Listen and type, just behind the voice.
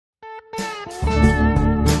All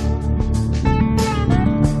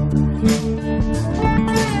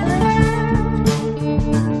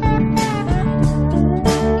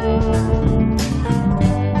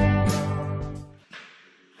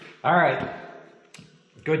right,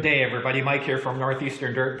 good day everybody. Mike here from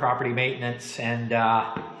Northeastern Dirt Property Maintenance, and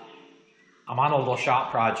I'm on a little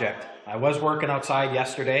shop project. I was working outside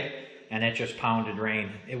yesterday and it just pounded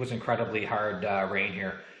rain. It was incredibly hard rain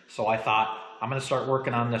here. So I thought I'm gonna start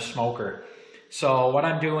working on this smoker. So what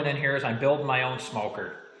I'm doing in here is I'm building my own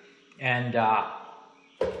smoker. And I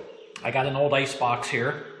got an old ice box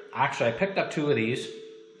here. Actually, I picked up 2 of these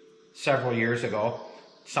several years ago.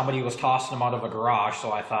 Somebody was tossing them out of a garage,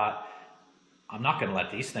 so I thought, I'm not gonna let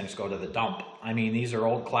these things go to the dump. I mean, these are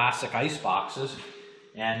old classic ice boxes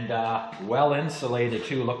and well insulated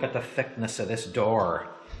too. Look at the thickness of this door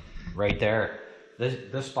right there.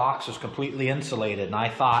 This box is completely insulated, and I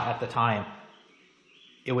thought at the time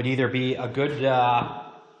it would either be a good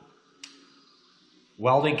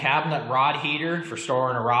welding cabinet rod heater for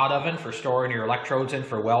storing a rod oven, for storing your electrodes in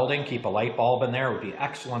for welding, keep a light bulb in there. It would be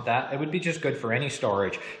excellent. That it would be just good for any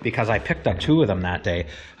storage, because I picked up 2 of them that day,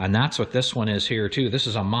 and that's what this one is here too. This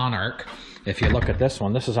is a Monarch. If you look at this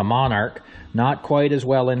one, this is a Monarch, not quite as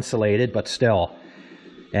well insulated, but still.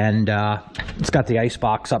 And it's got the ice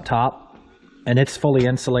box up top, and it's fully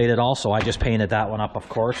insulated also. I just painted that one up, of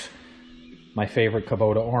course. My favorite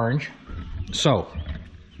Kubota orange. So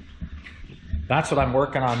that's what I'm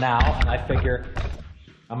working on now, and I figure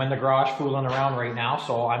I'm in the garage fooling around right now,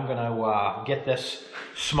 so I'm gonna get this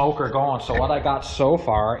smoker going. So what I got so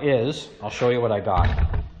far is, I'll show you what I got.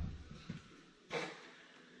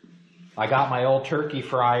 I got my old turkey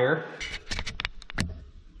fryer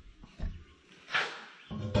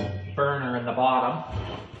burner in the bottom,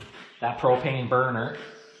 that propane burner.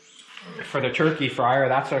 For the turkey fryer,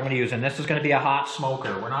 that's what I'm gonna use, and this is gonna be a hot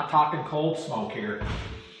smoker. We're not talking cold smoke here.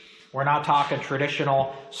 We're not talking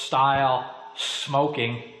traditional style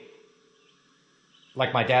smoking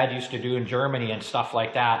like my dad used to do in Germany and stuff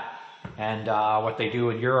like that, and what they do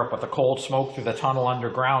in Europe with the cold smoke through the tunnel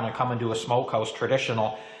underground and come into a smokehouse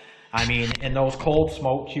traditional. I mean, in those cold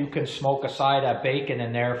smokes, you can smoke a side of bacon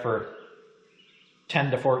in there for 10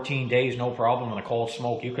 to 14 days, no problem. In a cold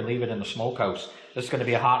smoke, you can leave it in the smokehouse. This is going to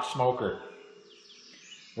be a hot smoker.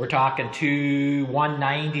 We're talking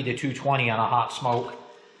 190 to 220 on a hot smoke.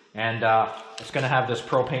 And it's going to have this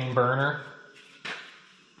propane burner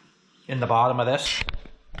in the bottom of this.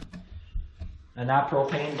 And that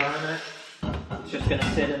propane burner is just going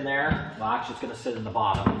to sit in there. Well, actually, it's going to sit in the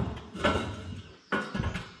bottom.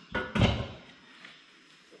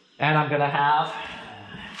 And I'm going to have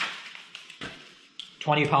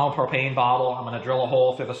 20-pound propane bottle. I'm going to drill a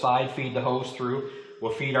hole through the side, feed the hose through.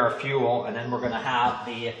 We'll feed our fuel, and then we're going to have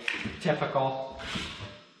the typical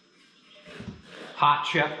hot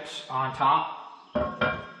chips on top,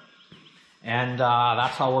 and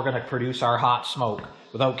that's how we're going to produce our hot smoke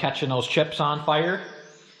without catching those chips on fire.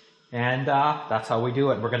 And that's how we do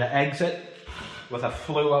it. We're going to exit with a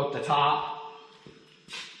flue out the top,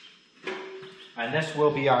 and this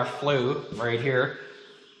will be our flue right here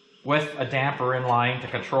with a damper in line to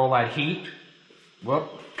control that heat. Whoop,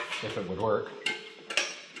 if it would work.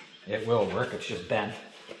 It will work, it's just bent.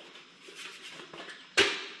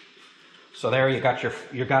 So there you got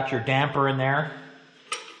your damper in there,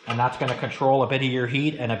 and that's going to control a bit of your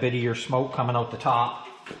heat and a bit of your smoke coming out the top.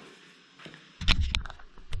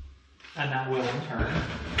 And that will in turn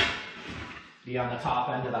be on the top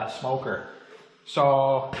end of that smoker.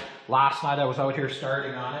 So last night I was out here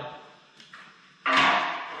starting on it,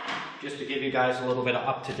 just to give you guys a little bit of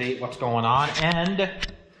up-to-date what's going on. And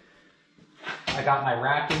I got my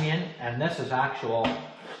racking in, and this is actual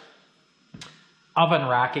oven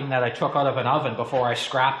racking that I took out of an oven before I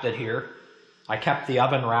scrapped it here. I kept the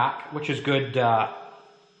oven rack, which is good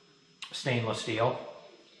stainless steel.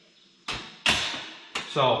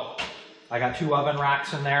 So I got 2 oven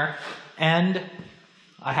racks in there, and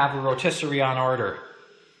I have a rotisserie on order.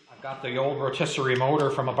 I've got the old rotisserie motor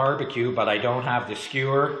from a barbecue, but I don't have the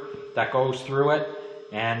skewer that goes through it,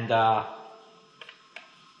 and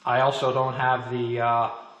I also don't have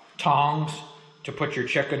the tongs to put your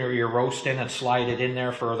chicken or your roast in and slide it in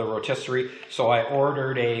there for the rotisserie. So I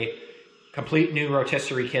ordered a complete new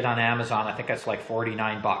rotisserie kit on Amazon. I think that's like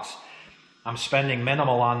 49 bucks. I'm spending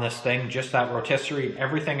minimal on this thing, just that rotisserie.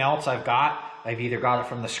 Everything else I've got, I've either got it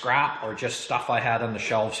from the scrap or just stuff I had on the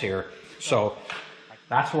shelves here. So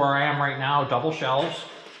that's where I am right now, double shelves.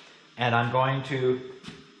 And I'm going to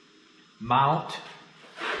mount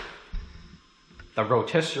the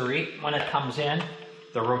rotisserie when it comes in.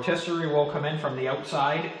 The rotisserie will come in from the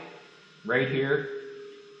outside, right here,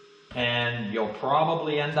 and you'll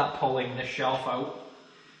probably end up pulling this shelf out,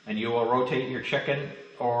 and you will rotate your chicken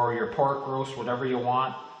or your pork roast, whatever you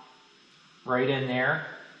want, right in there.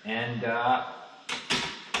 And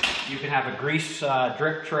you can have a grease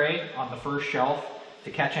drip tray on the first shelf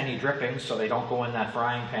to catch any drippings so they don't go in that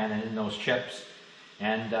frying pan and in those chips.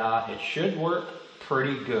 And it should work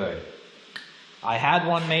pretty good. I had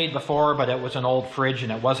one made before, but it was an old fridge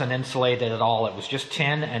and it wasn't insulated at all. It was just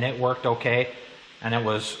tin and it worked okay, and it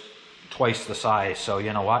was twice the size. So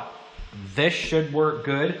you know what? This should work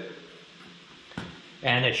good,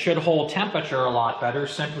 and it should hold temperature a lot better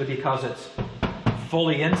simply because it's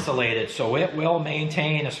fully insulated. So it will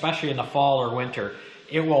maintain, especially in the fall or winter,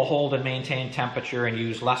 it will hold and maintain temperature and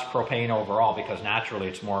use less propane overall because naturally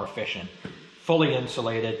it's more efficient. Fully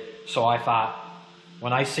insulated. So I thought,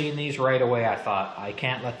 when I seen these right away, I thought, I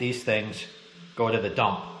can't let these things go to the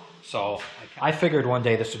dump. So I figured one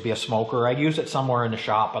day this would be a smoker. I'd use it somewhere in the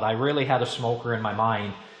shop, but I really had a smoker in my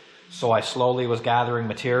mind. So I slowly was gathering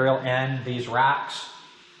material, and these racks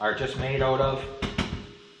are just made out of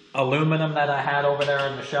aluminum that I had over there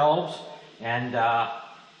in the shelves, and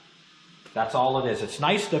that's all it is. It's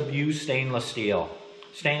nice to use stainless steel.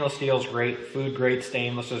 Stainless steel is great. Food grade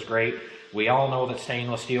stainless is great. We all know that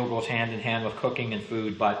stainless steel goes hand in hand with cooking and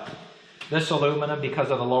food, but this aluminum, because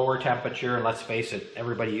of the lower temperature, and let's face it,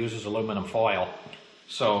 everybody uses aluminum foil,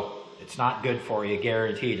 so it's not good for you,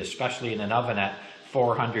 guaranteed, especially in an oven at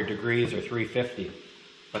 400 degrees or 350.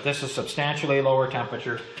 But this is substantially lower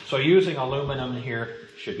temperature, so using aluminum here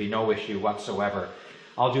should be no issue whatsoever.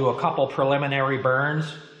 I'll do a couple preliminary burns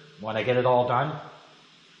when I get it all done.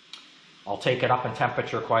 I'll take it up in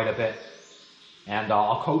temperature quite a bit, and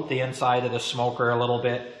I'll coat the inside of the smoker a little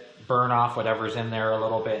bit, burn off whatever's in there a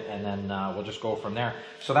little bit, and then we'll just go from there.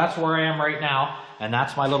 So that's where I am right now, and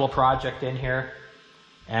that's my little project in here.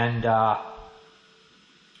 And I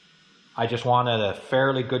just wanted a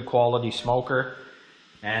fairly good quality smoker,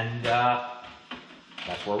 and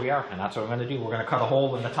that's where we are, and that's what I'm going to do. We're going to cut a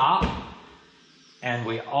hole in the top, and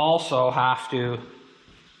we also have to,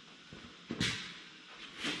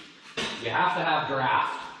 you have to have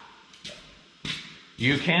draft.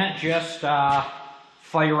 You can't just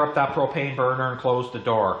fire up that propane burner and close the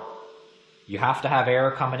door. You have to have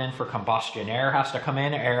air coming in for combustion. Air has to come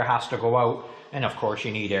in, air has to go out, and of course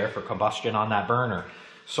you need air for combustion on that burner.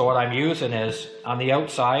 So what I'm using is, on the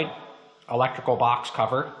outside, electrical box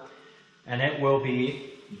cover, and it will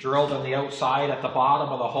be drilled on the outside at the bottom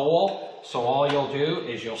of the hole. So all you'll do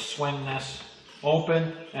is you'll swing this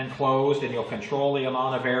open and closed, and you'll control the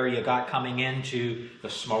amount of air you got coming into the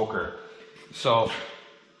smoker. So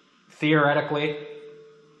theoretically,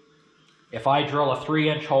 if I drill a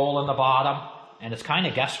 3-inch hole in the bottom, and it's kind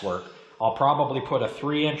of guesswork, I'll probably put a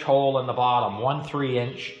 3-inch hole in the bottom, 1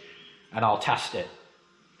 3-inch, and I'll test it.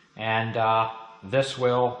 And this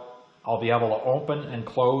will, I'll be able to open and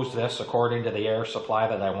close this according to the air supply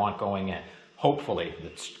that I want going in. Hopefully,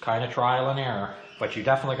 it's kind of trial and error, but you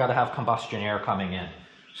definitely got to have combustion air coming in.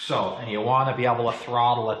 So, and you want to be able to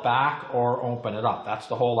throttle it back or open it up. That's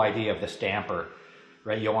the whole idea of this damper,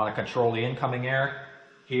 right? You want to control the incoming air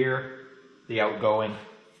here, the outgoing,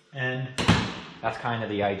 and that's kind of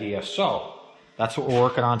the idea. So, that's what we're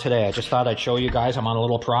working on today. I just thought I'd show you guys. I'm on a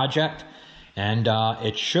little project, and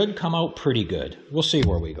it should come out pretty good. We'll see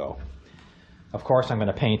where we go. Of course, I'm going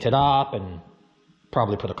to paint it up and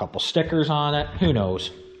probably put a couple stickers on it. Who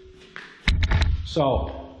knows?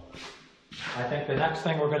 So, I think the next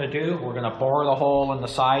thing we're going to do, we're going to bore the hole in the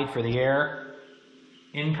side for the air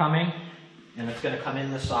incoming, and it's going to come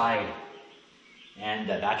in the side, and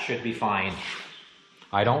that should be fine.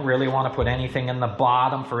 I don't really want to put anything in the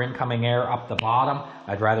bottom for incoming air up the bottom.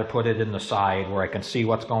 I'd rather put it in the side where I can see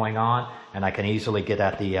what's going on, and I can easily get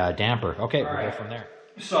at the damper. Okay, we'll go from there.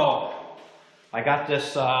 So, I got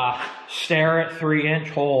this Starrett 3-inch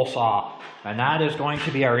hole saw, and that is going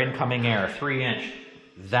to be our incoming air, 3-inch.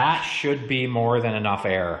 That should be more than enough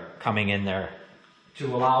air coming in there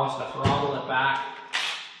to allow us to throttle it back,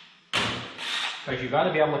 because you've got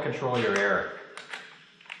to be able to control your air.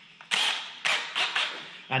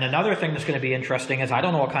 And another thing that's going to be interesting is I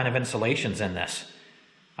don't know what kind of insulation's in this.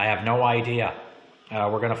 I have no idea.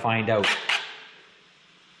 We're going to find out.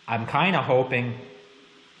 I'm kind of hoping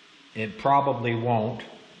it probably won't,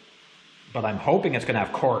 but I'm hoping it's going to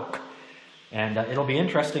have cork, and it'll be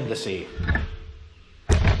interesting to see.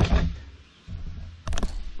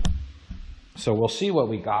 So we'll see what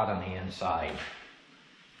we got on the inside.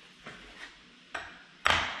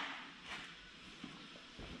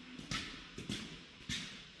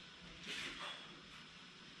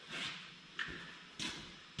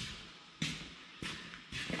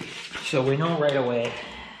 So we know right away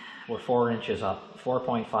We're 4 inches up,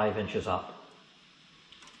 4.5 inches up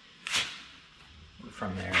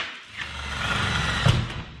from there.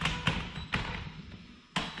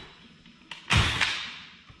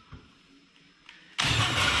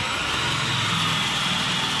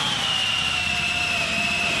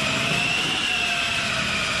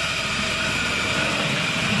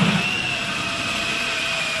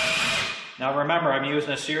 Now remember, I'm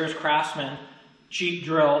using a Sears Craftsman cheap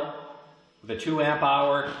drill with a 2 amp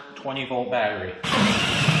hour, 20 volt battery.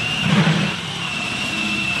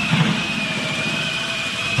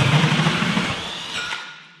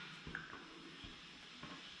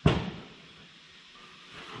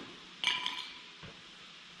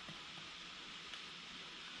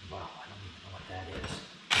 Wow, I don't even know what that is.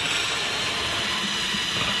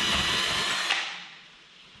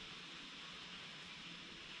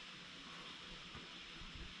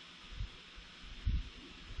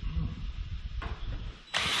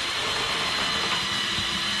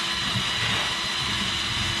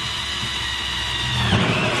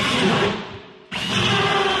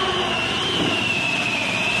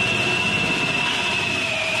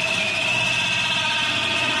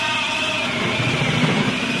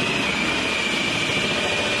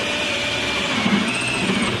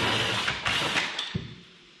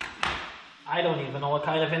 I don't even know what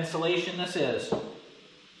kind of insulation this is.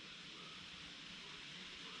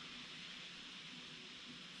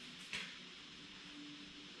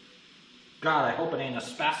 God, I hope it ain't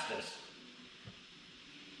asbestos.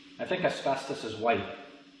 I think asbestos is white.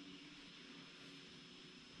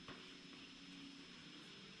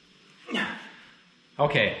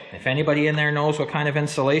 Okay, if anybody in there knows what kind of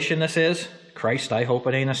insulation this is, Christ, I hope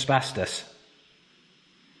it ain't asbestos.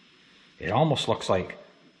 It almost looks like,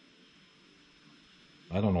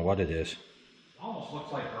 I don't know what it is. It almost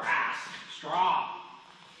looks like grass, straw.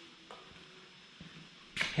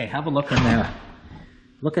 Hey, have a look in there.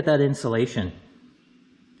 Look at that insulation.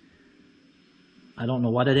 I don't know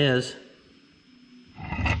what it is.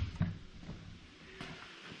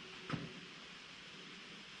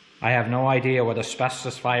 I have no idea what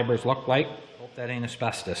asbestos fibers look like. Hope that ain't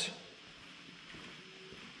asbestos.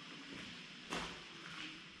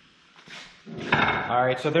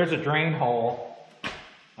 Alright, so there's a drain hole.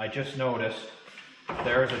 I just noticed.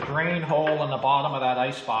 There's a drain hole in the bottom of that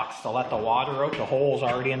ice box to let the water out. The hole's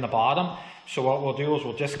already in the bottom. So what we'll do is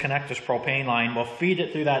we'll disconnect this propane line. We'll feed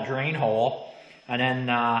it through that drain hole and then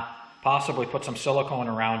possibly put some silicone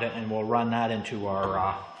around it, and we'll run that into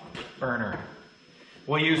our burner.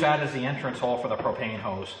 We'll use that as the entrance hole for the propane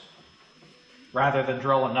hose. Rather than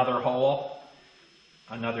drill another hole,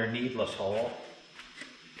 another needless hole.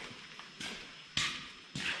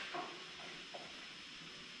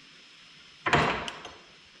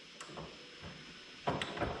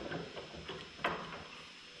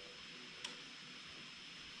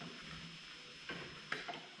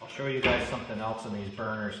 Show you guys something else in these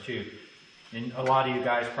burners too. And a lot of you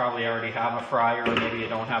guys probably already have a fryer, or maybe you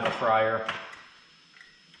don't have a fryer.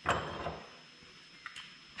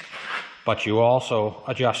 But you also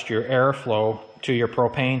adjust your airflow to your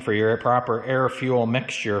propane for your proper air-fuel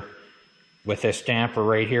mixture with this damper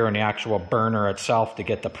right here in the actual burner itself to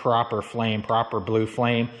get the proper flame, proper blue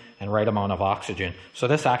flame, and right amount of oxygen. So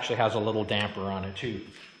this actually has a little damper on it too.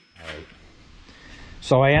 All right.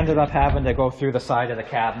 So I ended up having to go through the side of the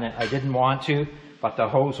cabinet. I didn't want to, but the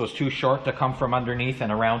hose was too short to come from underneath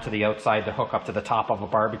and around to the outside to hook up to the top of a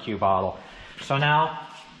barbecue bottle. So now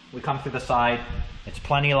we come through the side. It's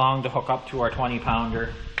plenty long to hook up to our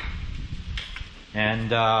 20-pounder.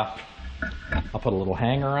 And I'll put a little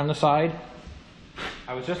hanger on the side.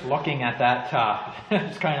 I was just looking at that,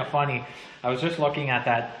 it's kind of funny. I was just looking at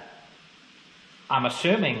that, I'm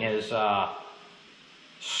assuming is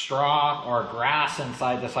straw or grass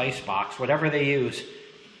inside this ice box, whatever they use.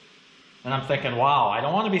 And I'm thinking, wow, I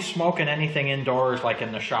don't want to be smoking anything indoors like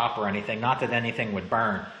in the shop or anything. Not that anything would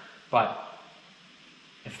burn, but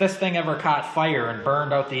if this thing ever caught fire and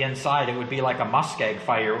burned out the inside, it would be like a muskeg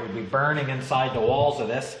fire. It would be burning inside the walls of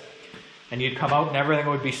this, and you'd come out and everything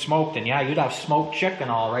would be smoked. And yeah, you'd have smoked chicken,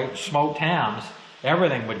 all right, smoked hams.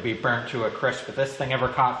 Everything would be burnt to a crisp if this thing ever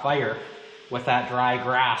caught fire with that dry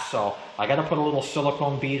grass. So I got to put a little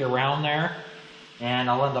silicone bead around there, and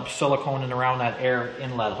I'll end up siliconing around that air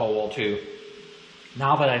inlet hole too.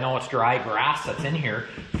 Now that I know it's dry grass that's in here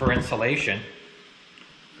for insulation.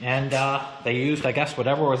 And they used, I guess,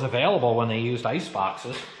 whatever was available when they used ice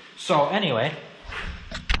boxes. So anyway,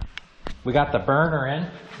 we got the burner in.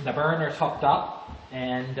 The burner's hooked up,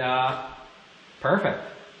 and perfect.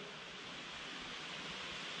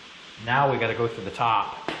 Now we got to go through the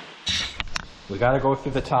top. We got to go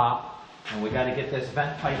through the top And we got to get this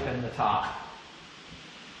vent pipe in the top.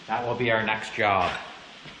 That will be our next job.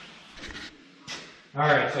 All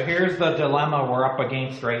right, so here's the dilemma we're up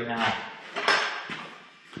against right now.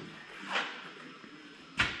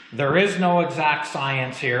 There is no exact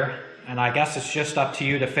science here, and I guess it's just up to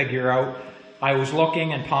you to figure out. I was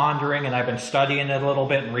looking and pondering, and I've been studying it a little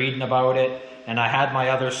bit and reading about it, and I had my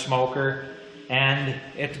other smoker, and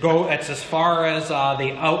it's as far as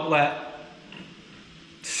the outlet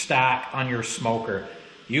stack on your smoker.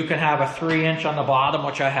 You can have a 3-inch on the bottom,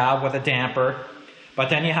 which I have with a damper, but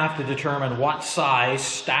then you have to determine what size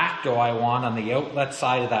stack do I want on the outlet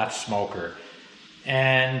side of that smoker.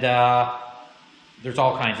 And there's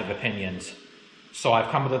all kinds of opinions. So I've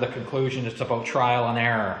come to the conclusion it's about trial and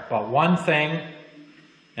error. But one thing,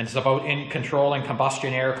 and it's about controlling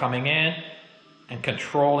combustion air coming in and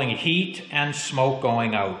controlling heat and smoke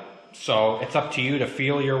going out. So it's up to you to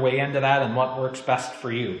feel your way into that and what works best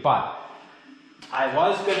for you. But I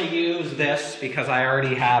was going to use this because I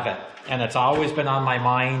already have it. And it's always been on my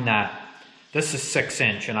mind that this is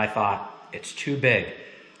 6-inch, and I thought it's too big.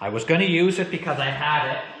 I was going to use it because I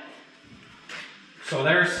had it. So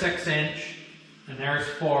there's 6-inch, and there's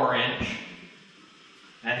 4-inch,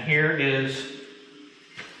 and here is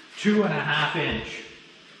 2.5-inch.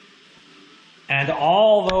 And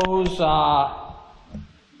all those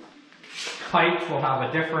pipes will have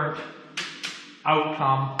a different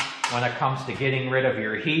outcome when it comes to getting rid of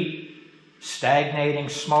your heat, stagnating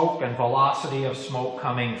smoke, and velocity of smoke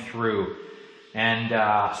coming through. And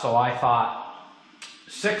so I thought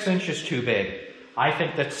 6-inch is too big. I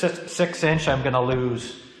think that 6-inch I'm going to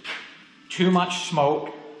lose too much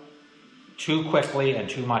smoke too quickly and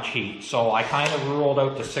too much heat. So I kind of ruled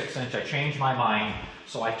out the 6-inch. I changed my mind.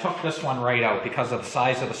 So I took this one right out because of the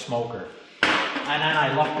size of the smoker. And then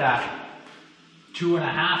I looked at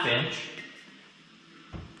 2.5-inch,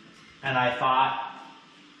 and I thought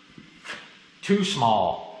too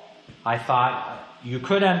small. I thought you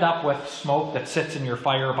could end up with smoke that sits in your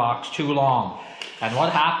firebox too long. And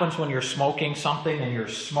what happens when you're smoking something and your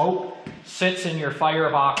smoke sits in your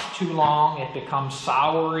firebox too long? It becomes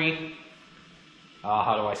soury.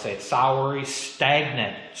 How do I say it? Soury,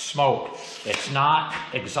 stagnant smoke. It's not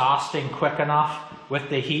exhausting quick enough with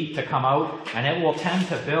the heat to come out, and it will tend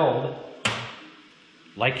to build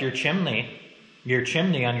like your chimney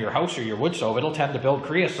on your house or your wood stove. It'll tend to build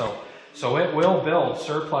creosote. So it will build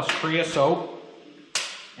surplus creosote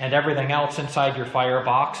and everything else inside your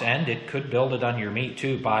firebox, and it could build it on your meat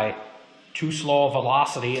too by too slow a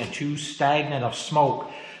velocity and too stagnant of smoke.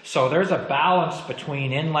 So there's a balance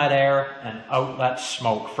between inlet air and outlet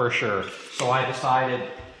smoke for sure. So I decided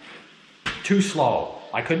too slow.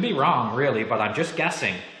 I could be wrong really, but I'm just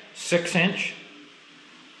guessing. 6-inch,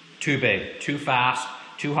 too big, too fast,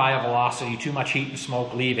 too high a velocity, too much heat and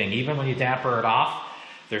smoke leaving. Even when you damper it off,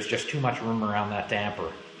 there's just too much room around that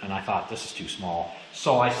damper. And I thought this is too small.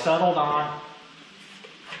 So I settled on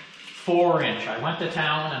 4-inch. I went to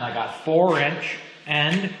town and I got 4-inch,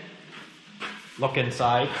 and look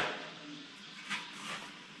inside.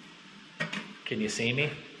 Can you see me?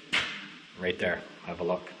 Right there. Have a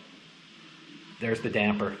look. There's the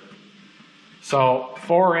damper. So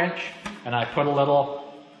 4-inch, and I put a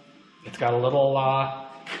little, it's got a little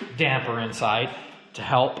damper inside to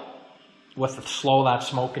help with slow that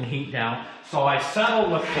smoke and heat down. So I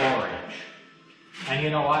settled with 4-inch. And you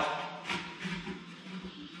know what?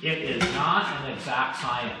 It is not an exact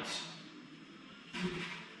science.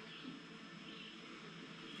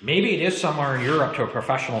 Maybe it is somewhere in Europe to a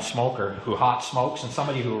professional smoker who hot smokes and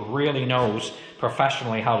somebody who really knows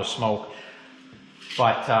professionally how to smoke.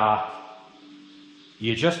 But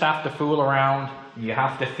you just have to fool around. You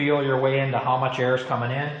have to feel your way into how much air is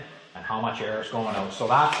coming in and how much air is going out. So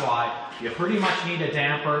that's why you pretty much need a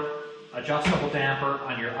damper, adjustable damper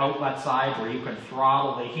on your outlet side where you can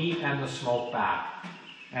throttle the heat and the smoke back.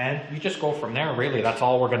 And you just go from there, really. That's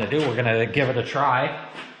all we're going to do. We're going to give it a try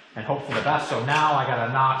and hope for the best. So now I got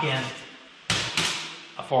to knock in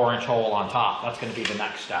a 4-inch hole on top. That's going to be the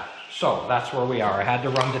next step. So that's where we are. I had to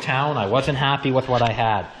run to town. I wasn't happy with what I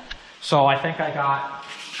had. So I think I got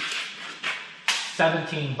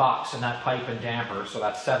 $17 in that pipe and damper. So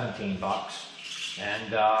that's $17.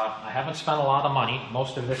 And I haven't spent a lot of money.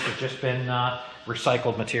 Most of this has just been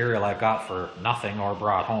recycled material I got for nothing or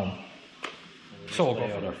brought home. So we'll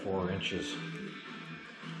go for our 4 inches.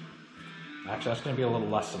 Actually, that's going to be a little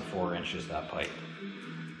less than 4 inches, that pipe.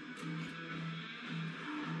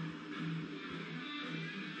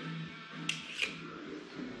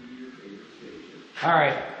 All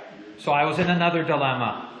right, so I was in another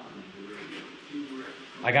dilemma.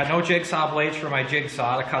 I got no jigsaw blades for my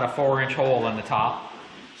jigsaw to cut a 4-inch hole in the top.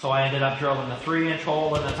 So I ended up drilling the 3-inch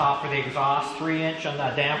hole in the top for the exhaust, 3-inch on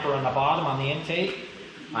the damper on the bottom on the intake,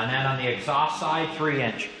 and then on the exhaust side,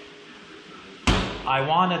 3-inch. I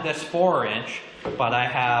wanted this 4-inch, but I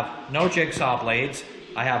have no jigsaw blades.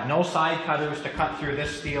 I have no side cutters to cut through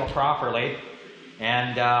this steel properly,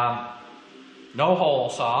 and no hole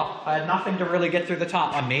saw. I had nothing to really get through the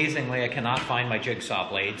top. Amazingly, I cannot find my jigsaw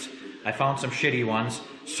blades. I found some shitty ones.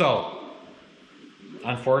 So,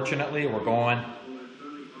 unfortunately, we're going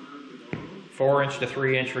 4-inch to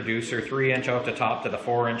 3-inch reducer, 3-inch out the top to the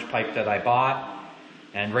 4-inch pipe that I bought.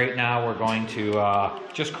 And right now we're going to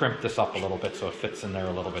just crimp this up a little bit so it fits in there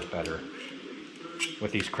a little bit better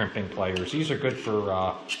with these crimping pliers. These are good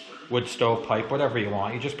for wood stove pipe, whatever you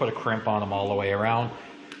want. You just put a crimp on them all the way around.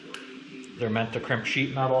 They're meant to crimp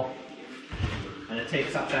sheet metal, and it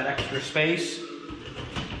takes up that extra space,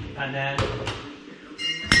 and then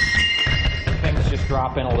things just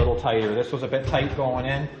drop in a little tighter. This was a bit tight going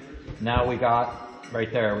in. Now we got,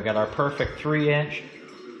 right there, we got our perfect 3-inch.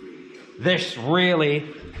 This really,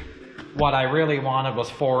 what I really wanted was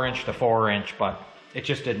 4-inch to 4-inch, but it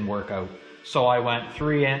just didn't work out. So I went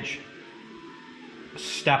 3-inch,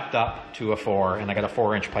 stepped up to a 4, and I got a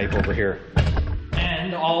 4-inch pipe over here.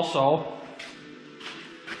 And also,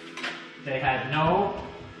 they had no,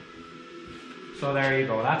 so there you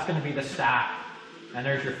go. That's going to be the stack. And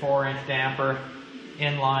there's your 4-inch damper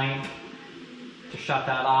in line to shut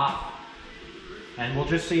that off. And we'll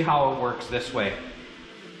just see how it works this way.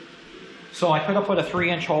 So I could have put a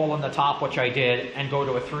 3-inch hole in the top, which I did, and go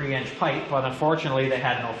to a 3-inch pipe, but unfortunately they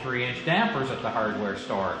had no 3-inch dampers at the hardware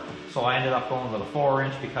store. So I ended up going with a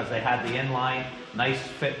 4-inch because they had the inline, nice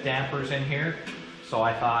fit dampers in here. So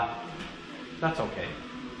I thought, that's okay.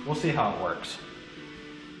 We'll see how it works.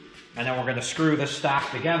 And then we're going to screw this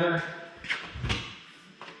stack together.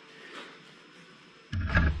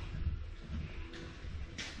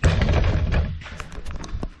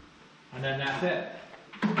 And then that's it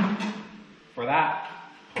for that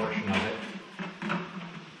portion of it.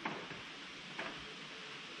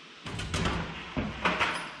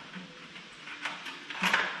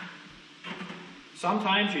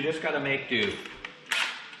 Sometimes you just got to make do.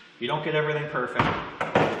 You don't get everything perfect.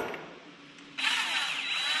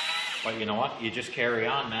 But you know what? You just carry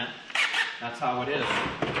on, man. That's how it is.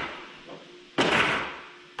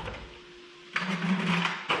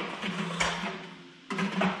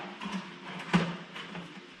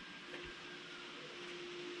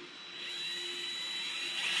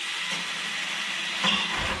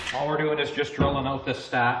 All we're doing is just drilling out this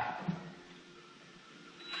stack.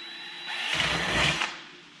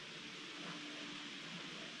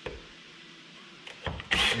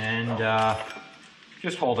 And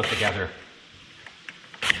just hold it together.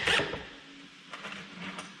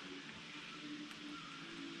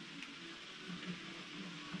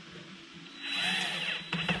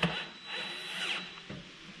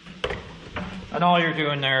 And all you're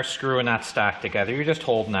doing there is screwing that stack together. You're just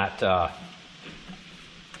holding that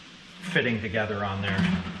fitting together on there.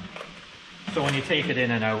 So when you take it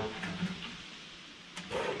in and out,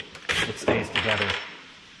 it stays together.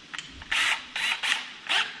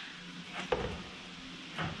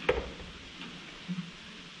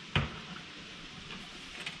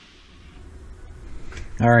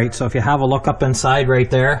 All right, so if you have a look up inside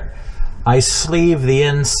right there, I sleeve the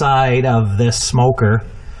inside of this smoker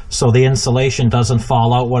so the insulation doesn't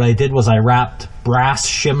fall out. What I did was I wrapped brass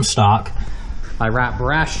shim stock. I wrapped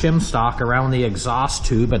brass shim stock around the exhaust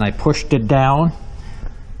tube and I pushed it down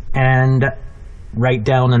and right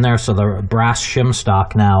down in there, so the brass shim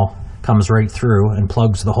stock now comes right through and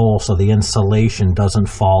plugs the hole so the insulation doesn't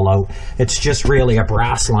fall out. It's just really a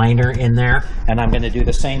brass liner in there, and I'm going to do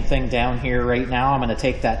the same thing down here right now. I'm going to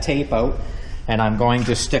take that tape out and I'm going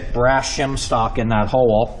to stick brass shim stock in that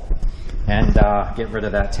hole and get rid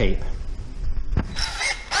of that tape.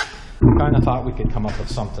 I kind of thought we could come up with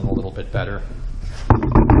something a little bit better.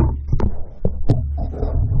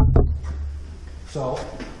 So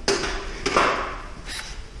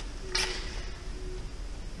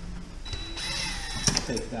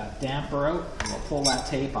take that damper out and we'll pull that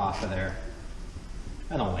tape off of there.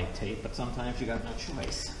 I don't like tape, but sometimes you got no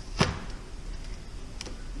choice.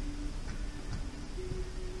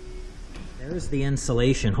 There's the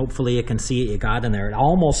insulation. Hopefully you can see it you got in there. It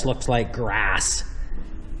almost looks like grass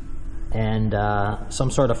and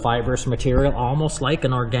some sort of fibrous material, almost like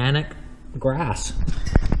an organic grass.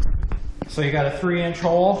 So you got a 3-inch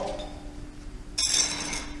hole.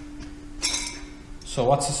 So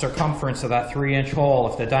what's the circumference of that 3-inch hole?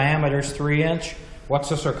 If the diameter is 3-inch, what's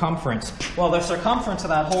the circumference? Well, the circumference of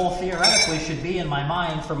that hole theoretically should be, in my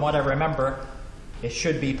mind, from what I remember, it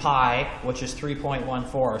should be pi, which is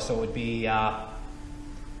 3.14, so it would be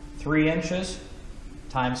 3 inches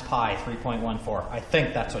times pi, 3.14. I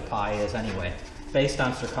think that's what pi is anyway, based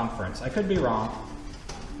on circumference. I could be wrong.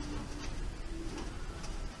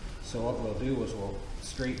 So what we'll do is we'll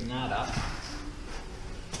straighten that up.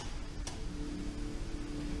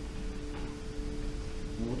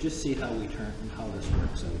 We'll just see how this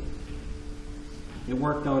works out. It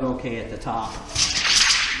worked out okay at the top.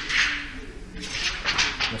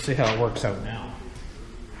 We'll see how it works out now.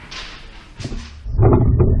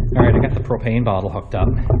 All right, I got the propane bottle hooked up.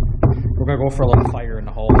 We're gonna go for a little fire in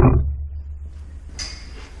the hole.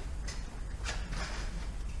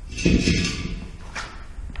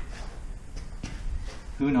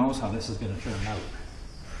 Who knows how this is gonna turn out?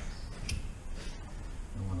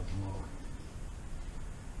 I want to blow.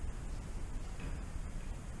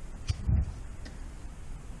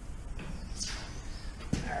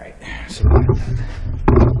 All right, so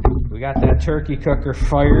we got that turkey cooker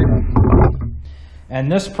fired. And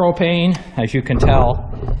this propane, as you can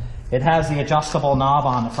tell, it has the adjustable knob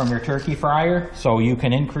on it from your turkey fryer, so you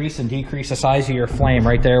can increase and decrease the size of your flame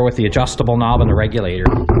right there with the adjustable knob and the regulator.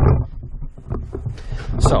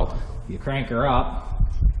 So, you crank her up.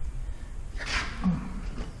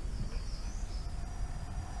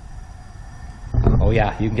 Oh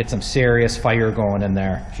yeah, you can get some serious fire going in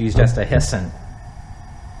there. She's just a hissing.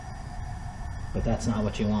 But that's not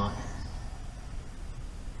what you want.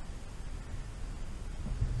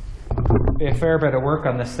 Be a fair bit of work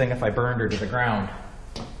on this thing if I burned her to the ground.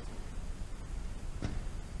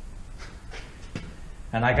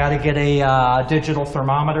 And I got to get a digital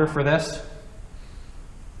thermometer for this,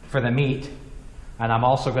 for the meat. And I'm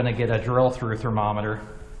also going to get a drill through thermometer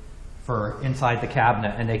for inside the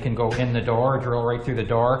cabinet. And they can go in the door, drill right through the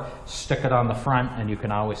door, stick it on the front, and you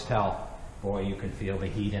can always tell. Boy, you can feel the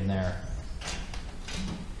heat in there.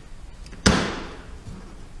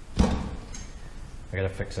 I gotta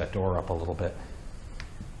fix that door up a little bit.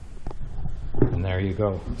 And there you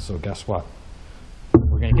go. So guess what?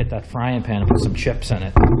 We're gonna get that frying pan and put some chips in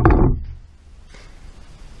it.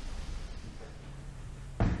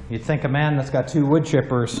 You'd think a man that's got 2 wood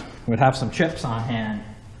chippers would have some chips on hand.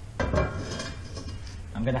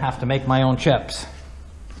 I'm gonna have to make my own chips.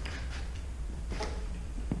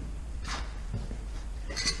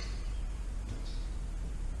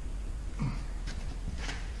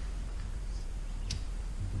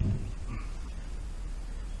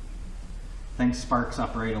 Thing sparks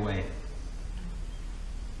up right away.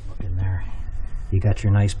 Look in there. You got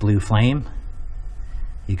your nice blue flame.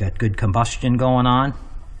 You got good combustion going on.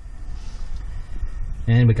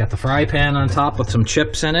 And we got the fry pan on top with some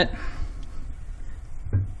chips in it.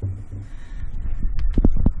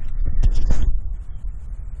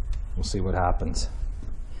 We'll see what happens.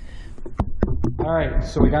 All right,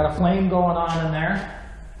 so we got a flame going on in there.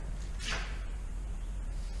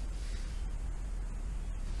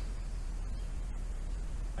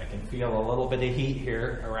 I can feel a little bit of heat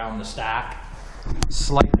here around the stack,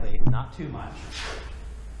 slightly, not too much.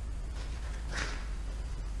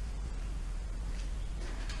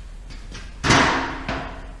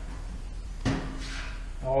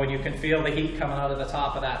 Oh, and you can feel the heat coming out of the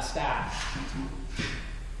top of that stack.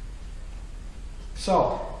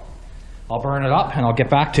 So, I'll burn it up and I'll get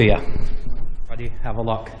back to you. Buddy, have a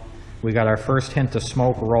look. We got our first hint of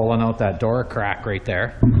smoke rolling out that door crack right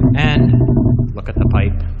there. And look at the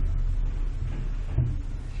pipe.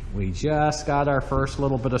 We just got our first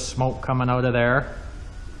little bit of smoke coming out of there.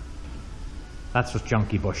 That's with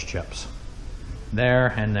junky bush chips. There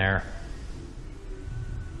and there.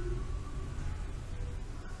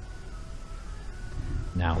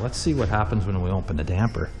 Now let's see what happens when we open the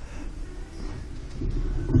damper.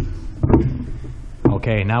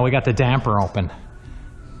 Okay, now we got the damper open.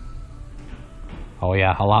 Oh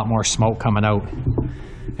yeah, a lot more smoke coming out.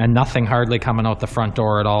 And nothing hardly coming out the front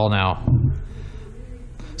door at all now.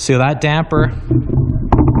 See that damper?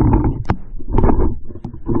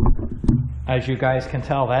 As you guys can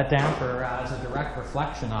tell, that damper has a direct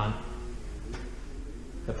reflection on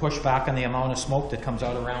the pushback and the amount of smoke that comes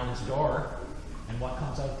out around this door and what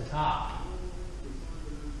comes out the top.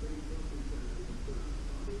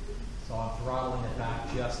 So I'm throttling it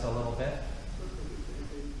back just a little bit.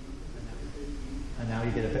 And now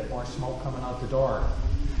you get a bit more smoke coming out the door.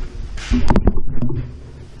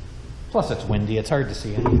 Plus it's windy, it's hard to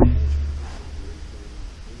see anything.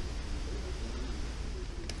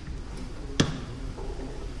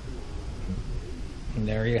 And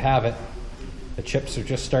there you have it. The chips are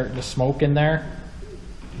just starting to smoke in there.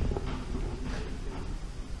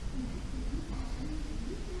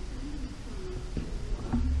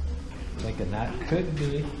 Thinking that could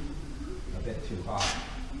be a bit too hot.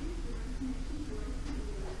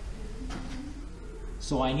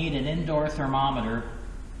 So I need an indoor thermometer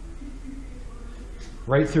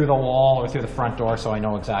right through the wall or through the front door so I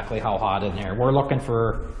know exactly how hot in there. We're looking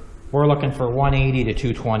for 180 to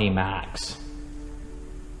 220 max.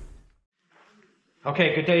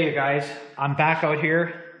 Okay, good day you guys. I'm back out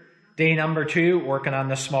here, day number 2, working on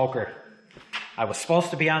the smoker. I was supposed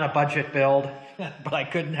to be on a budget build, but I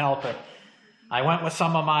couldn't help it. I went with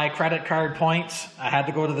some of my credit card points. I had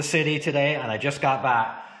to go to the city today and I just got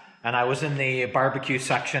back. And I was in the barbecue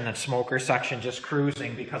section and smoker section just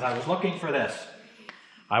cruising because I was looking for this.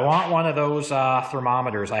 I want one of those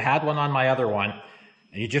thermometers. I had one on my other one.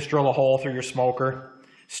 And you just drill a hole through your smoker,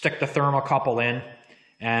 stick the thermocouple in,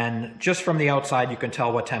 and just from the outside you can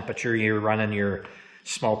tell what temperature you're running your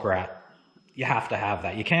smoker at. You have to have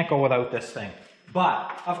that. You can't go without this thing.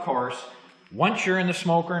 But, of course, once you're in the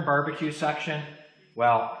smoker and barbecue section,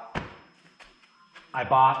 well, I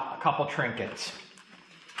bought a couple trinkets.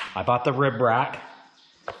 I bought the rib rack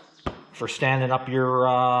for standing up your,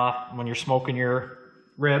 when you're smoking your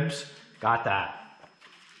ribs. Got that.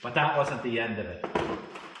 But that wasn't the end of it.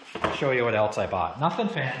 I'll show you what else I bought. Nothing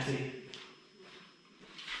fancy.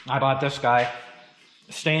 I bought this guy.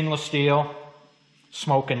 Stainless steel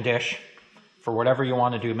smoking dish for whatever you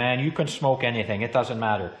want to do. Man, you can smoke anything. It doesn't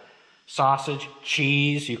matter. Sausage,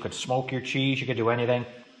 cheese. You could smoke your cheese. You could do anything.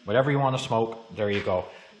 Whatever you want to smoke, there you go.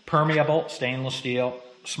 Permeable stainless steel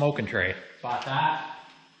smoking tray. Bought that.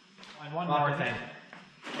 And one more thing.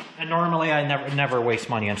 And normally I never waste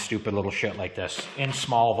money on stupid little shit like this in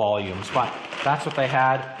small volumes, but that's what they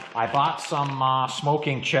had. I bought some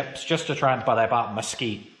smoking chips just to try, but I bought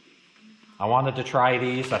mesquite. I wanted to try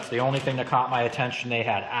these. That's the only thing that caught my attention. They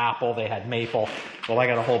had apple, they had maple. Well, I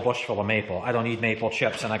got a whole bush full of maple. I don't need maple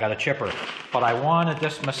chips and I got a chipper, but I wanted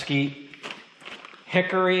this mesquite.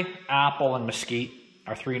 Hickory, apple, and mesquite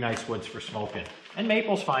are 3 nice woods for smoking. And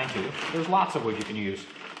maple's fine too. There's lots of wood you can use.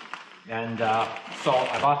 And so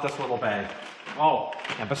I bought this little bag. Oh,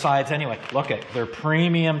 and besides, anyway, look at, they're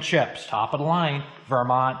premium chips, top of the line,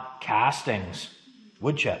 Vermont castings,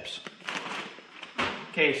 wood chips.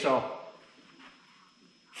 Okay, so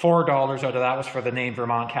 $4 out of that was for the name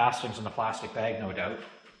Vermont castings in the plastic bag, no doubt.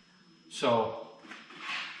 So,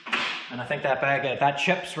 and I think that bag, that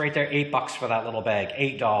chips right there, $8 for that little bag,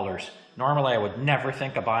 $8. Normally I would never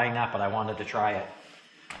think of buying that, but I wanted to try it.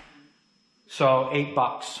 So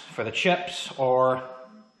 $8 for the chips or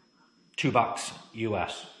 $2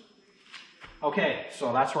 US. Okay,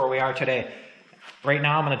 so that's where we are today. Right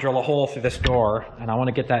now I'm going to drill a hole through this door and I want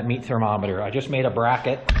to get that meat thermometer. I just made a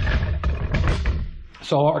bracket.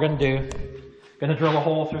 So what we're going to do, going to drill a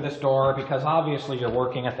hole through this door because obviously you're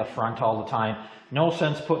working at the front all the time. No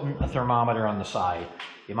sense putting a thermometer on the side.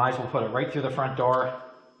 You might as well put it right through the front door.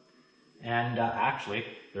 And actually,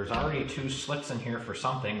 there's already 2 slits in here for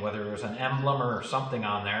something, whether there's an emblem or something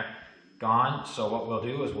on there, gone. So what we'll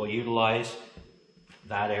do is we'll utilize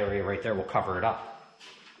that area right there. We'll cover it up.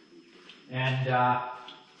 And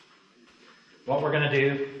what we're going to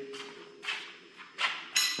do,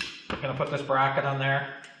 we're going to put this bracket on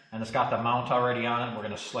there, and it's got the mount already on it. We're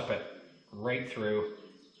going to slip it right through,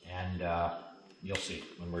 and you'll see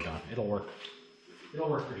when we're done. It'll work. It'll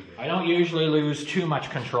work pretty good. I don't usually lose too much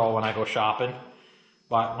control when I go shopping,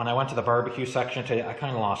 but when I went to the barbecue section today, I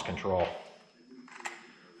kind of lost control.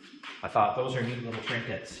 I thought those are neat little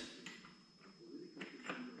trinkets.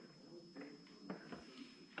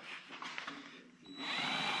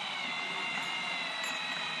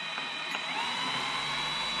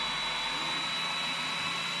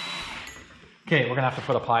 Okay, we're gonna have to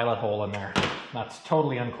put a pilot hole in there. That's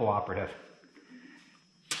totally uncooperative.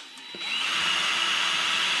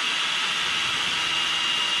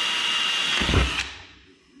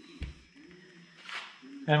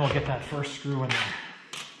 And we'll get that first screw in there.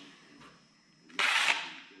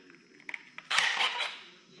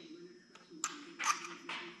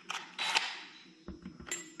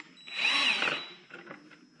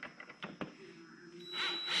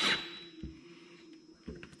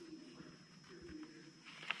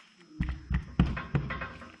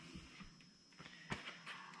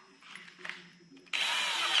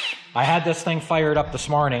 I had this thing fired up this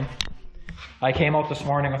morning. I came out this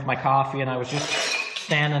morning with my coffee and I was just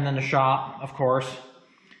standing in the shop, of course.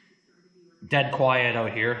 Dead quiet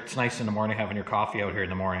out here. It's nice in the morning having your coffee out here in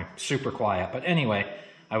the morning. Super quiet. But anyway,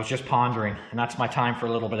 I was just pondering, and that's my time for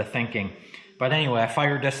a little bit of thinking. But anyway, I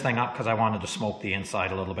fired this thing up because I wanted to smoke the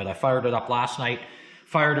inside a little bit. I fired it up last night,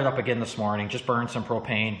 fired it up again this morning, just burned some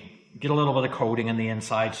propane, get a little bit of coating in the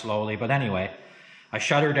inside slowly. But anyway, I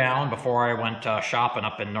shut her down before I went shopping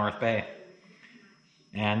up in North Bay.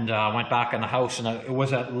 and went back in the house, and it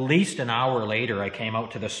was at least an hour later I came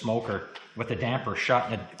out to the smoker with the damper shut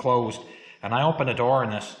and it closed, and I opened the door in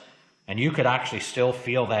this, and you could actually still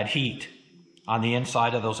feel that heat on the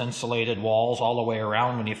inside of those insulated walls all the way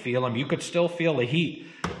around. When you feel them, you could still feel the heat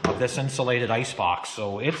of this insulated ice box.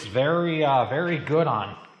 So it's very, very good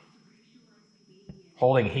on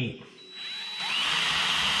holding heat.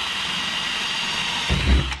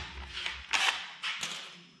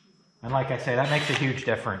 And like I say, that makes a huge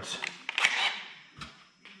difference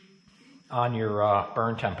on your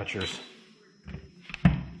burn temperatures.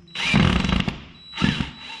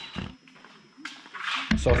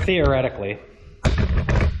 So theoretically,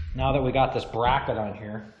 now that we got this bracket on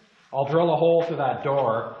here, I'll drill a hole through that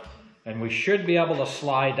door, and we should be able to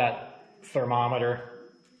slide that thermometer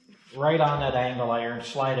right on that angle iron,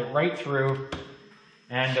 slide it right through,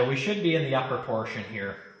 and we should be in the upper portion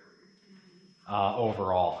here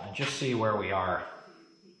overall, and just see where we are.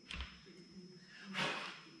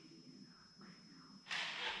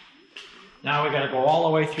 Now we got to go all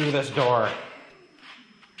the way through this door.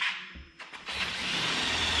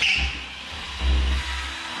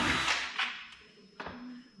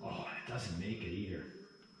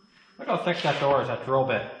 Look how thick that door is, that drill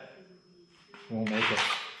bit. Won't make it.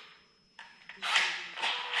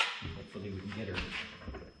 Hopefully we can get her.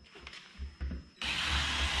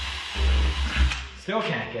 Still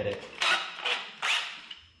can't get it.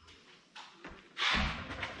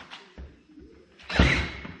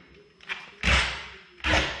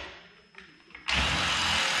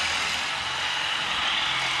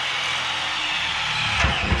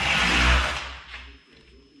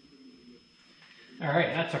 All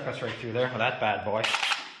right, that took us right through there with that bad boy.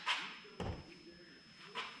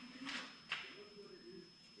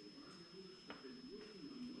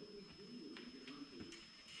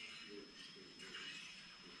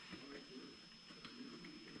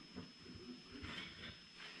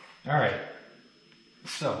 All right,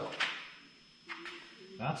 so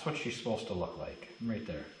that's what she's supposed to look like, right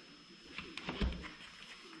there.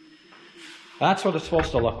 That's what it's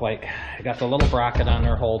supposed to look like. I got the little bracket on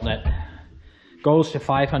there holding it. Goes to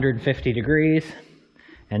 550 degrees,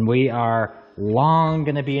 and we are long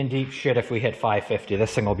going to be in deep shit if we hit 550.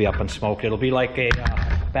 This thing will be up in smoke. It'll be like a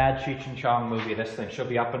bad Cheech and Chong movie. This thing, she'll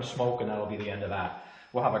be up in smoke, and that'll be the end of that.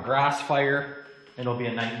 We'll have a grass fire. It'll be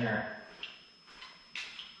a nightmare.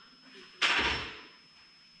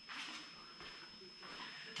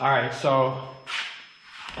 All right, so,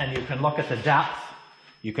 and you can look at the depth.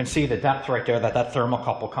 You can see the depth right there that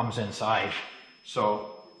thermocouple comes inside.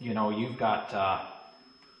 So, you know, you've got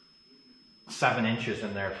 7 inches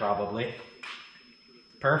in there probably.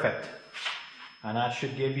 Perfect. And that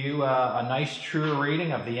should give you a nice true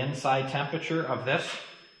reading of the inside temperature of this.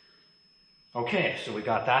 Okay, so we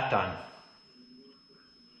got that done.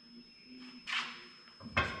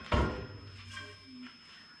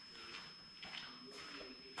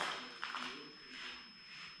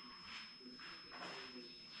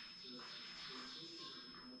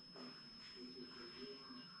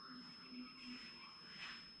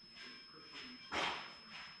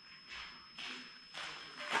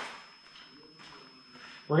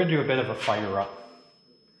 We're going to do a bit of a fire up.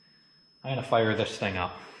 I'm going to fire this thing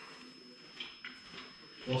up.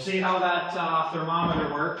 We'll see how that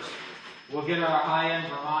thermometer works. We'll get our high-end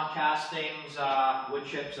Vermont Castings wood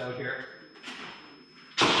chips out here.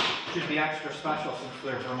 Should be extra special since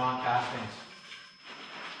they're Vermont Castings.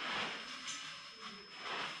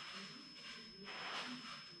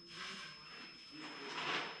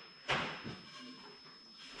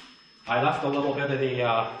 I left a little bit of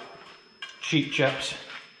the cheap chips.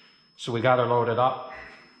 So we got her loaded up,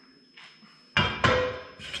 and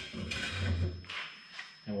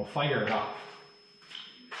we'll fire it up.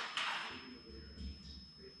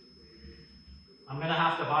 I'm going to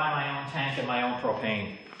have to buy my own tank and my own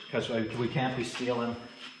propane because we can't be stealing.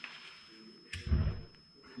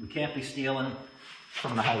 We can't be stealing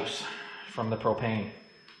from the house, from the propane.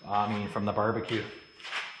 I mean, from the barbecue.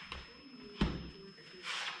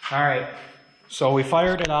 All right, so we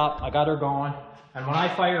fired it up. I got her going. And when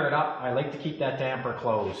I fire it up, I like to keep that damper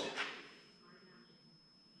closed.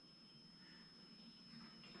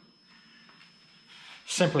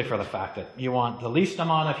 Simply for the fact that you want the least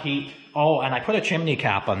amount of heat. Oh, and I put a chimney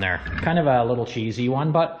cap on there. Kind of a little cheesy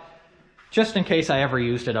one, but just in case I ever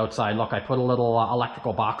used it outside. Look, I put a little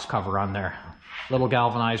electrical box cover on there. Little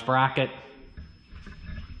galvanized bracket.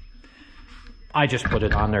 I just put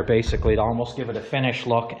it on there basically to almost give it a finished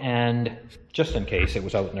look, and just in case it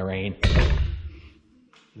was out in the rain.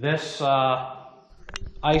 This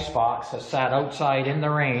ice box has sat outside in the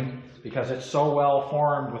rain because it's so well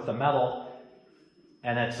formed with the metal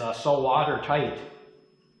And it's so watertight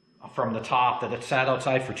from the top that it sat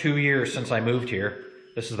outside for 2 years since I moved here.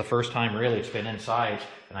 This is the first time really it's been inside,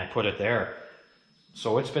 and I put it there.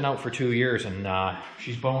 So it's been out for 2 years, and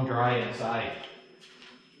she's bone dry inside.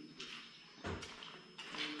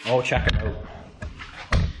 Oh, check it out.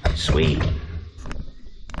 Sweet.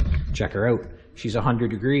 Check her out. She's 100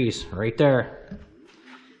 degrees right there.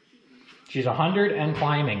 She's 100 and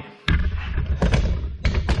climbing.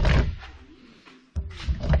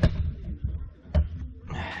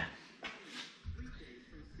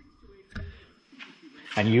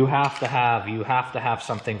 And you have to have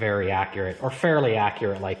something very accurate, or fairly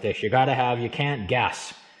accurate like this. You can't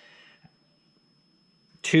guess.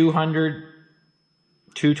 200,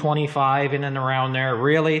 225 in and around there.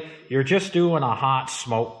 Really, you're just doing a hot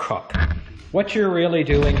smoke cook. What you're really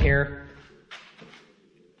doing here,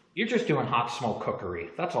 you're just doing hot smoke cookery.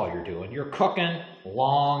 That's all you're doing. You're cooking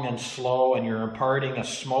long and slow, and you're imparting a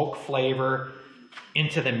smoke flavor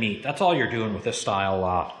into the meat. That's all you're doing with this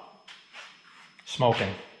style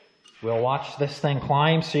smoking. We'll watch this thing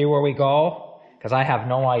climb, see where we go, because I have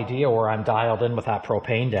no idea where I'm dialed in with that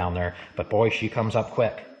propane down there. But boy, she comes up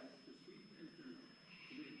quick.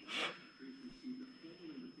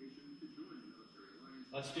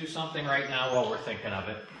 Let's do something right now while we're thinking of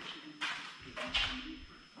it.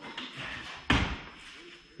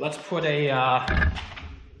 Let's put a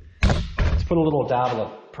little dab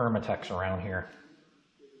of Permatex around here.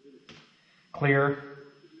 Clear.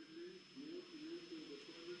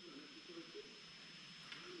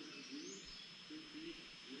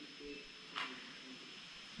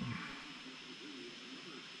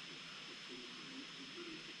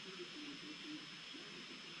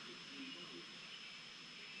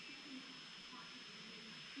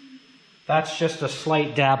 That's just a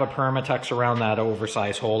slight dab of Permatex around that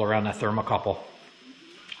oversized hole, around that thermocouple.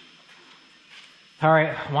 All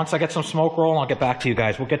right, once I get some smoke roll, I'll get back to you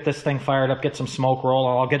guys. We'll get this thing fired up, get some smoke roll,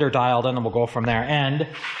 I'll get her dialed in, and we'll go from there. And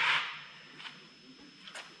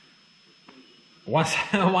once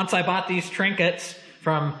I bought these trinkets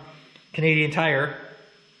from Canadian Tire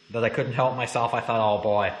that I couldn't help myself, I thought, oh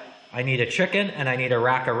boy, I need a chicken and I need a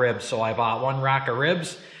rack of ribs. So I bought one rack of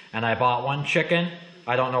ribs and I bought one chicken.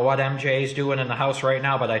 I don't know what MJ's doing in the house right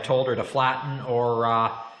now, but I told her to flatten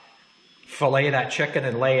or fillet that chicken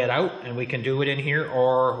and lay it out, and we can do it in here,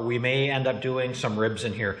 or we may end up doing some ribs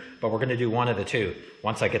in here, but we're going to do one of the two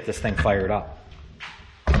once I get this thing fired up.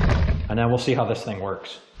 And then we'll see how this thing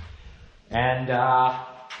works. And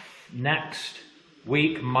next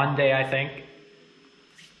week, Monday, I think,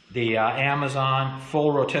 the Amazon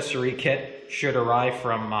full rotisserie kit should arrive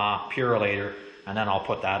from Purolator, and then I'll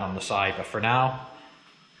put that on the side. But for now,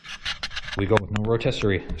 we go with no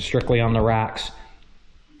rotisserie, strictly on the racks.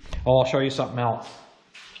 Oh, I'll show you something else.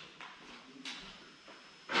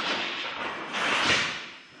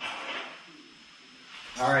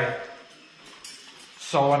 All right.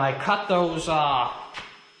 So when I cut those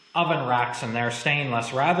oven racks in there,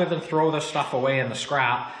 stainless, rather than throw this stuff away in the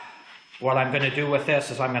scrap, what I'm going to do with this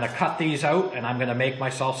is I'm going to cut these out, and I'm going to make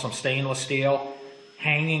myself some stainless steel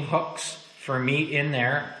hanging hooks for meat in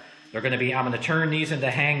there. I'm going to turn these into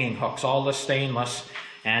hanging hooks, all this stainless,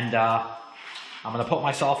 and I'm going to put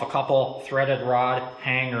myself a couple threaded rod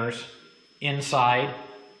hangers inside,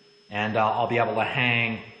 and I'll be able to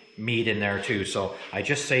hang meat in there too. So I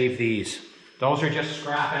just saved these. Those are just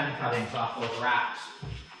scrap end cuttings off those racks.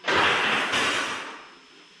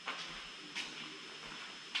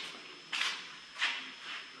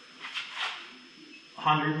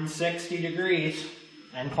 160 degrees.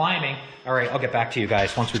 And climbing. All right, I'll get back to you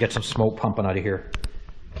guys once we get some smoke pumping out of here.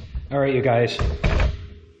 All right, you guys.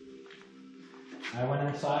 I went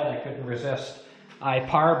inside, I couldn't resist. I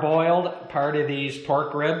parboiled part of these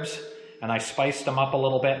pork ribs, and I spiced them up a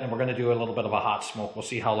little bit, and we're gonna do a little bit of a hot smoke. We'll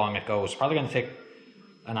see how long it goes. Probably gonna take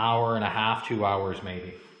an hour and a half, 2 hours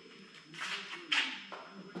maybe.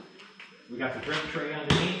 We got the drip tray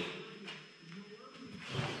underneath.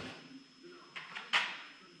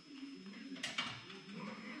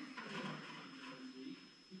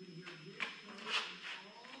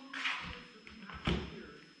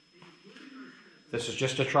 This is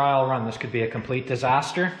just a trial run. This could be a complete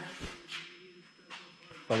disaster,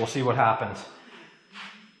 but we'll see what happens.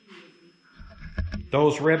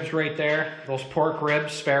 Those ribs right there, those pork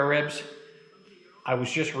ribs, spare ribs, I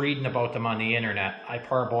was just reading about them on the internet. I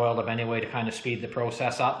parboiled them anyway to kind of speed the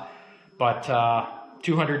process up, but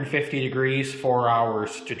 250 degrees, 4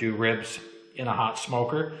 hours to do ribs in a hot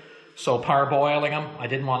smoker. So parboiling them, I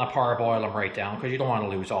didn't want to parboil them right down because you don't want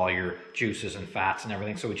to lose all your juices and fats and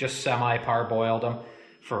everything. So we just semi-parboiled them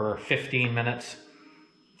for 15 minutes,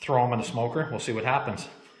 throw them in the smoker. We'll see what happens.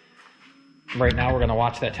 Right now we're going to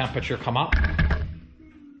watch that temperature come up.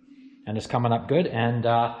 And it's coming up good. And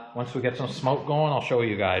once we get some smoke going, I'll show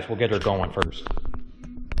you guys. We'll get her going first.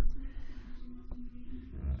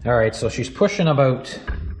 All right, so she's pushing about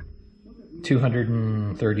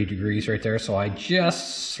 230 degrees right there. So I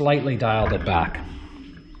just slightly dialed it back.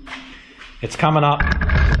 It's coming up.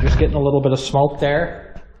 Just getting a little bit of smoke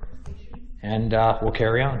there. And we'll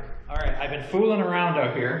carry on. All right, I've been fooling around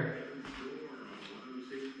out here.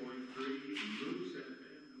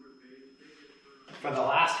 For the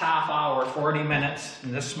last half hour, 40 minutes,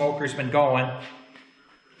 and this smoker's been going.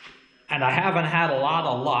 And I haven't had a lot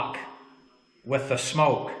of luck with the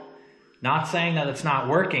smoke. Not saying that it's not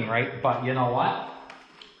working, right? But you know what?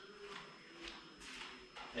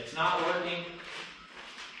 It's not working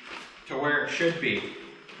to where it should be.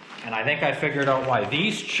 And I think I figured out why.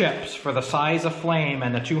 These chips, for the size of flame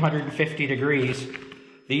and the 250 degrees,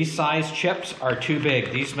 these size chips are too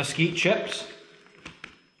big. These mesquite chips,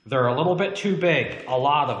 they're a little bit too big. A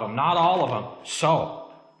lot of them, not all of them.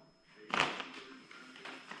 So,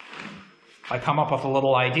 I come up with a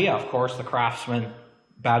little idea. Of course, the Craftsman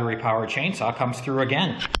battery-powered chainsaw comes through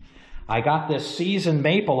again. I got this seasoned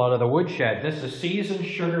maple out of the woodshed. This is seasoned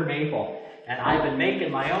sugar maple. And I've been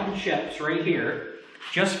making my own chips right here,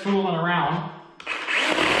 just fooling around.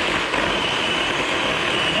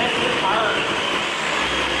 And this is hard.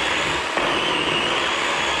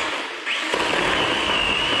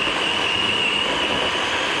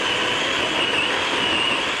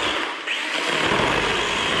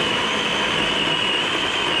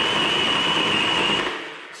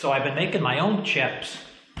 So I've been making my own chips,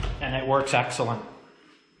 and it works excellent.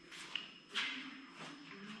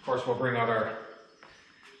 Of course, we'll bring out our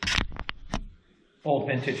old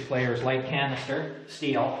vintage Players light canister,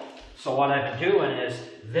 steel. So what I've been doing is,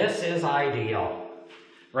 this is ideal.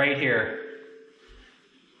 Right here.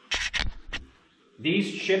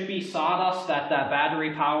 These chippy sawdust that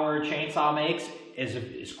battery-powered chainsaw makes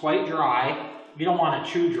is quite dry. You don't want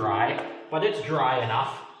it too dry, but it's dry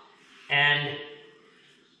enough. And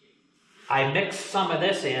I mixed some of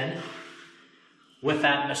this in with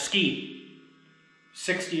that mesquite,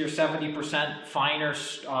 60 or 70% finer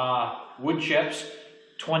wood chips,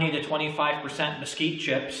 20 to 25% mesquite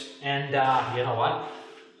chips, and you know what?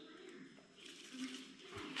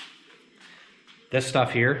 This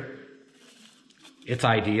stuff here, it's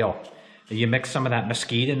ideal. You mix some of that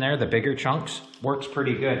mesquite in there, the bigger chunks, works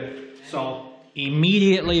pretty good. So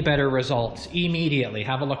immediately better results, immediately.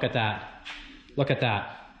 Have a look at that. Look at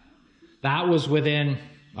that. That was within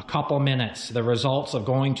a couple minutes, the results of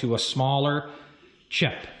going to a smaller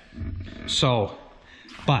chip. So,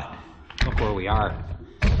 but look where we are.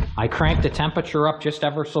 I cranked the temperature up just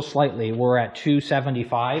ever so slightly. We're at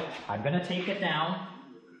 275. I'm going to take it down.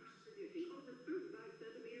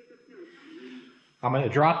 I'm going to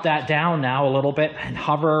drop that down now a little bit and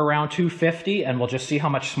hover around 250, and we'll just see how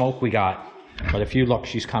much smoke we got. But if you look,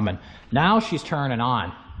 she's coming. Now she's turning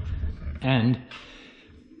on. And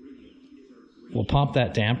we'll pop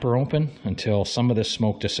that damper open until some of this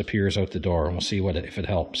smoke disappears out the door, and we'll see if it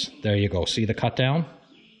helps. There you go. See the cut down?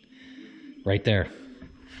 Right there.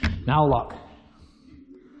 Now look.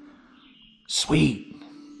 Sweet.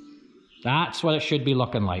 That's what it should be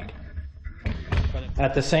looking like.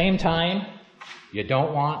 At the same time, you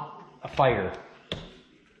don't want a fire.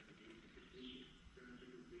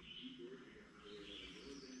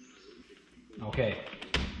 Okay.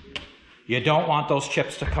 You don't want those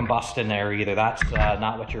chips to combust in there either. That's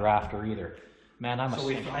not what you're after either. Man,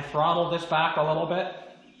 I throttled this back a little bit.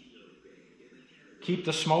 Keep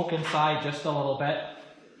the smoke inside just a little bit.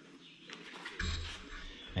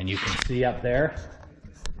 And you can see up there,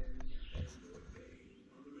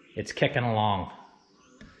 it's kicking along.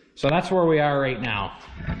 So that's where we are right now.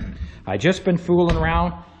 I just been fooling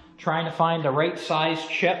around, trying to find the right size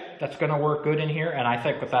chip that's going to work good in here. And I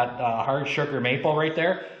think with that hard sugar maple right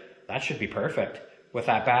there, that should be perfect with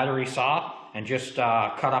that battery saw, and just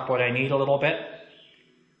cut up what I need a little bit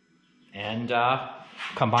and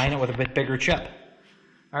combine it with a bit bigger chip.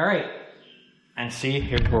 All right, and see,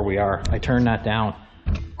 here's where we are. I turned that down.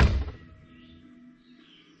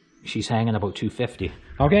 She's hanging about 250.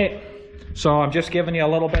 Okay, so I'm just giving you a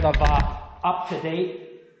little bit of up to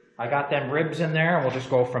date. I got them ribs in there, and we'll just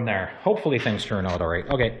go from there. Hopefully things turn out all right.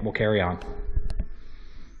 Okay, we'll carry on.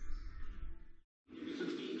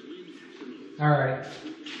 All right.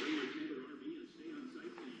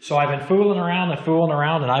 So I've been fooling around,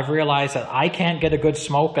 and I've realized that I can't get a good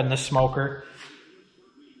smoke in this smoker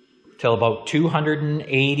till about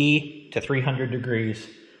 280 to 300 degrees.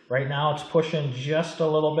 Right now it's pushing just a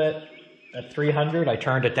little bit at 300. I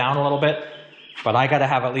turned it down a little bit, but I got to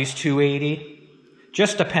have at least 280.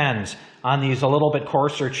 Just depends on these a little bit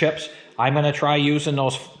coarser chips. I'm going to try using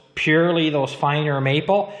those finer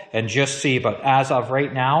maple and just see. But as of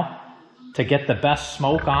right now, to get the best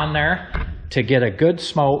smoke on there, to get a good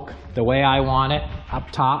smoke the way I want it,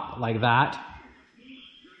 up top like that,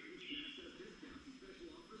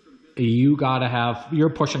 you gotta have, you're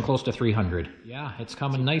pushing close to 300. Yeah, it's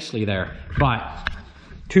coming nicely there. But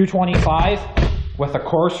 225 with a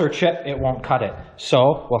coarser chip, it won't cut it.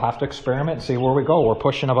 So we'll have to experiment and see where we go. We're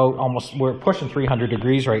pushing 300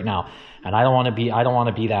 degrees right now, and I don't want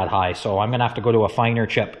to be that high. So I'm gonna have to go to a finer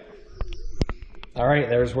chip. All right,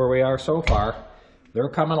 there's where we are so far. They're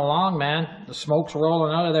coming along, man. The smoke's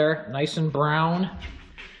rolling out of there, nice and brown.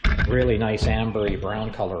 Really nice ambery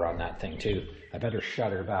brown color on that thing too. I better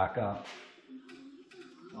shut her back up.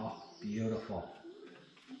 Oh, beautiful.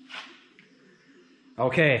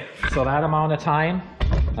 Okay, so that amount of time,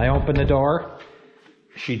 I opened the door.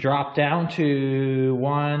 She dropped down to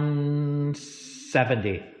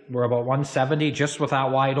 170. We're about 170 just with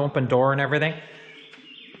that wide open door and everything.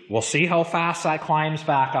 We'll see how fast that climbs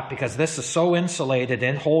back up because this is so insulated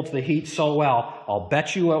and holds the heat so well. I'll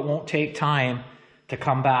bet you it won't take time to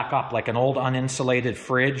come back up like an old uninsulated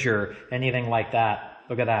fridge or anything like that.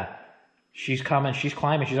 Look at that. She's coming, she's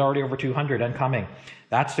climbing, she's already over 200 and coming.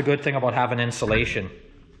 That's the good thing about having insulation.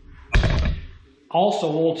 Also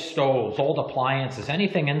old stoves, old appliances,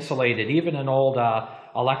 anything insulated, even an old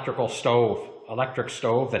electric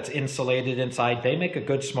stove that's insulated inside, they make a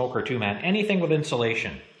good smoker too, man. Anything with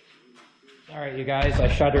insulation. All right, you guys, I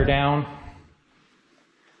shut her down.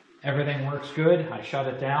 Everything works good. I shut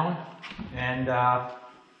it down, and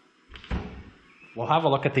we'll have a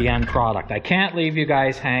look at the end product. I can't leave you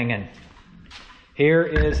guys hanging. Here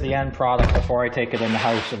is the end product before I take it in the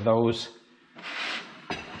house of those.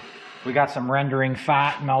 We got some rendering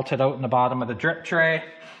fat melted out in the bottom of the drip tray.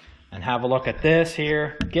 And have a look at this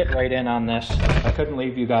here. Get right in on this. I couldn't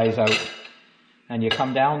leave you guys out. And you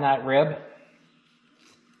come down that rib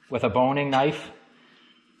with a boning knife,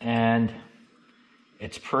 and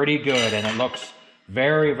it's pretty good, and it looks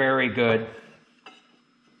very, very good.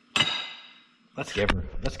 Let's give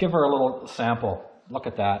her a little sample. Look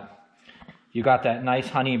at that. You got that nice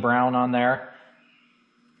honey brown on there.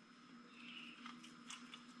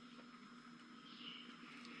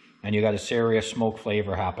 And you got a serious smoke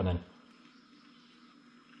flavor happening.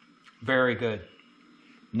 Very good.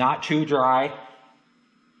 Not too dry.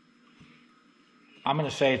 I'm going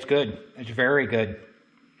to say it's good. It's very good.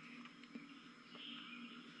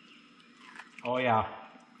 Oh yeah.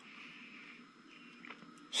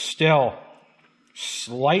 Still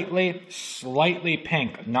slightly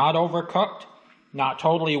pink. Not overcooked. Not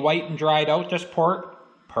totally white and dried out, this pork.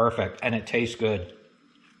 Perfect. And it tastes good.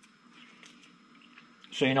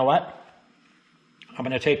 So you know what? I'm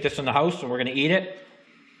going to take this in the house and we're going to eat it.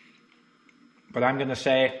 But I'm going to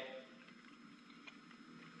say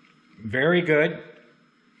very good.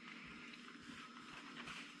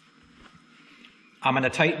 I'm going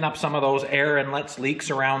to tighten up some of those air inlets,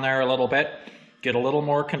 leaks around there a little bit. Get a little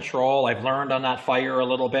more control. I've learned on that fire a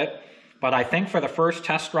little bit. But I think for the first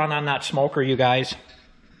test run on that smoker, you guys,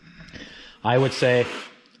 I would say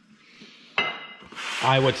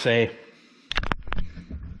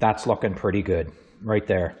that's looking pretty good right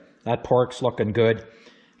there. That pork's looking good.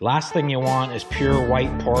 Last thing you want is pure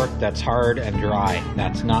white pork that's hard and dry.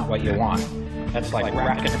 That's not what you want. That's like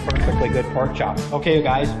wrecking a perfectly good pork chop. Okay, you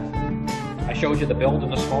guys, I showed you the build in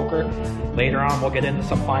the smoker. Later on, we'll get into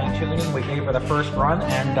some fine tuning. We gave her the first run,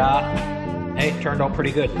 and hey, it turned out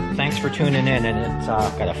pretty good. Thanks for tuning in, and it's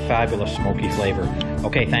got a fabulous smoky flavor.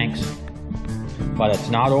 Okay, thanks. But it's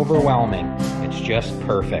not overwhelming. It's just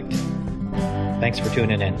perfect. Thanks for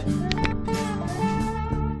tuning in.